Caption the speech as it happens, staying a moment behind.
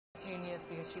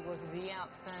because she was the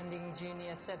outstanding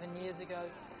junior 7 years ago.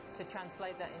 To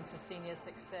translate that into senior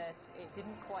success, it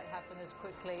didn't quite happen as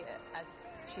quickly as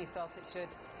she felt it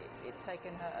should. It's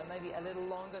taken her maybe a little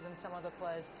longer than some other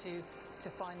players to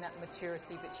find that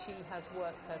maturity, but she has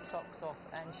worked her socks off,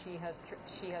 and she has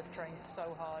trained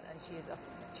so hard, and she's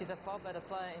a far better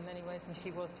player in many ways than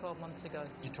she was 12 months ago.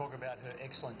 You talk about her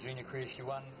excellent junior career. She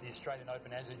won the Australian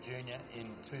Open as a junior in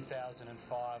 2005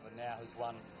 and now has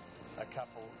won a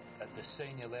couple at the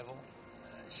senior level.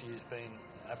 She's been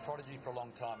a prodigy for a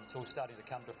long time. It's all starting to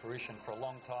come to fruition. For a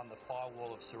long time, the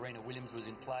firewall of Serena Williams was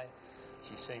in play.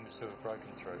 She seems to have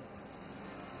broken through.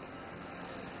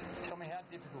 Tell me, how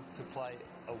difficult to play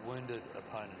a wounded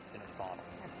opponent in a final?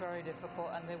 It's very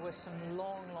difficult, and there were some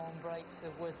long breaks.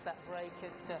 There was that break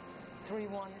at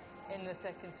 3-1 in the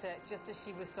second set, just as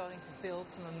she was starting to build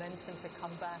some momentum to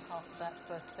come back after that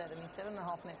first set. I mean, 7.5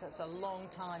 minutes, that's a long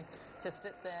time to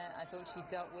sit there. I thought she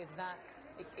dealt with that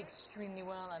extremely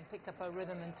well and picked up her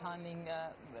rhythm and timing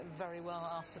very well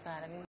after that. I mean,